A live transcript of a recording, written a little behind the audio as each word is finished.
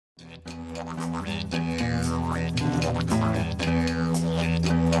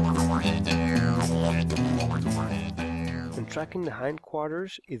Untracking the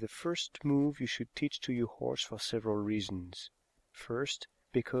hindquarters is the first move you should teach to your horse for several reasons. First,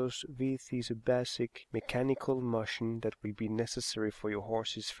 because this is a basic mechanical motion that will be necessary for your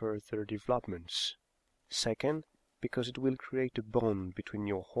horse's further developments. Second, because it will create a bond between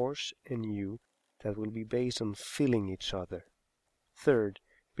your horse and you that will be based on feeling each other. Third,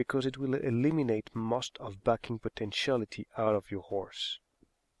 because it will eliminate most of bucking potentiality out of your horse.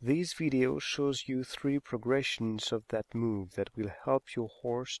 This video shows you 3 progressions of that move that will help your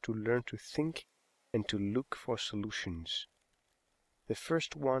horse to learn to think and to look for solutions. The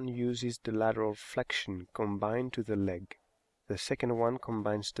first one uses the lateral flexion combined to the leg. The second one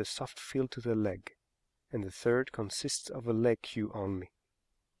combines the soft feel to the leg. And the third consists of a leg cue only.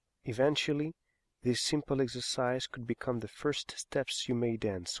 Eventually, this simple exercise could become the first steps you may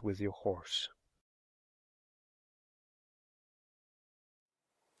dance with your horse.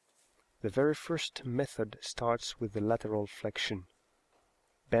 The very first method starts with the lateral flexion.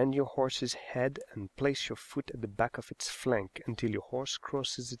 Bend your horse's head and place your foot at the back of its flank until your horse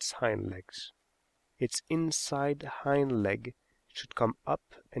crosses its hind legs. Its inside hind leg should come up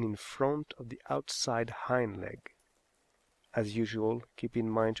and in front of the outside hind leg. As usual, keep in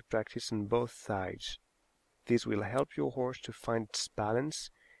mind to practice on both sides. This will help your horse to find its balance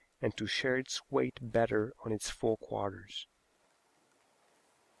and to share its weight better on its forequarters.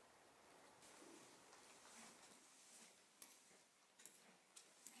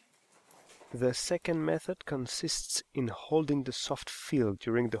 The second method consists in holding the soft feel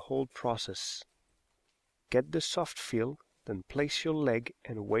during the whole process. Get the soft feel, then place your leg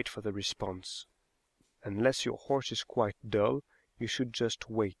and wait for the response. Unless your horse is quite dull, you should just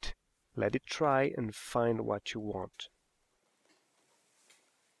wait. Let it try and find what you want.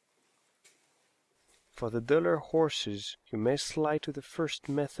 For the duller horses, you may slide to the first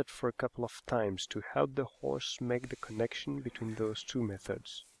method for a couple of times to help the horse make the connection between those 2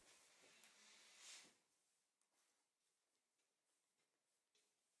 methods.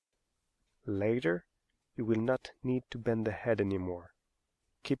 Later, you will not need to bend the head anymore.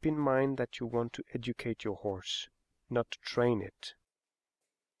 Keep in mind that you want to educate your horse, not to train it.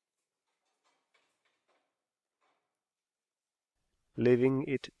 Leaving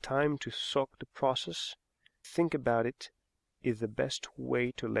it time to soak the process, think about it, is the best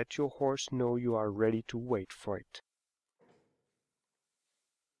way to let your horse know you are ready to wait for it.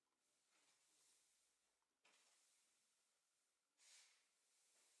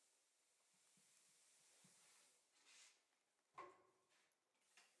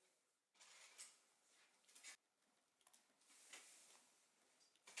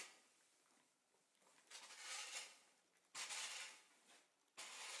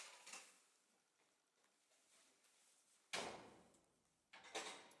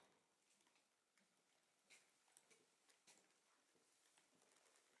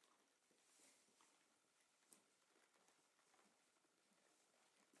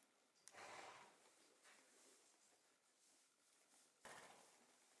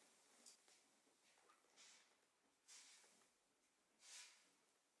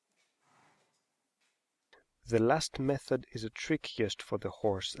 The last method is the trickiest for the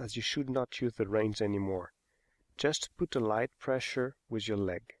horse, as you should not use the reins anymore. Just put a light pressure with your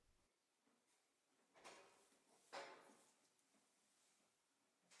leg.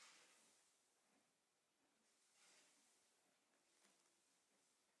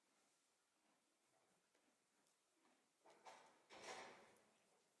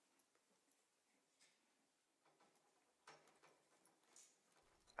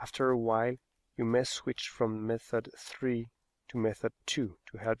 After a while, you may switch from method 3 to method 2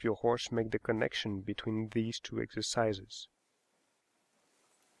 to help your horse make the connection between these 2 exercises.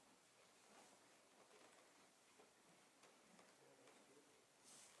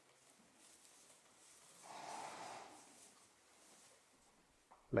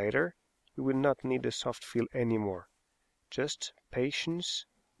 Later, you will not need a soft feel anymore, just patience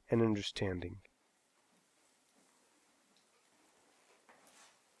and understanding.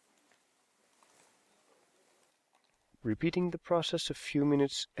 Repeating the process a few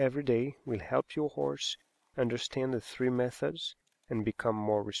minutes every day will help your horse understand the 3 methods and become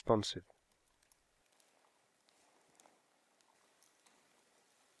more responsive.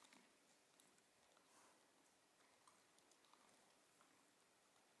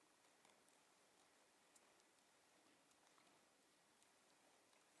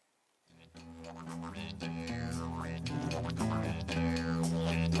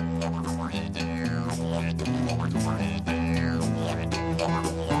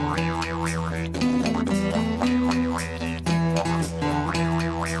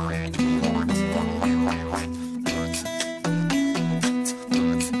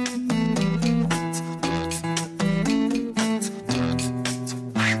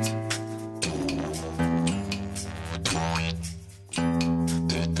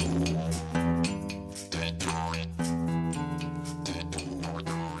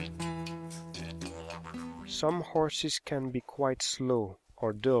 Some horses can be quite slow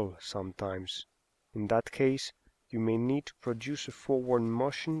or dull sometimes. In that case, you may need to produce a forward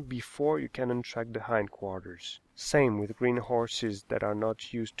motion before you can untrack the hindquarters. Same with green horses that are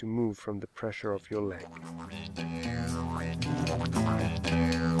not used to move from the pressure of your leg.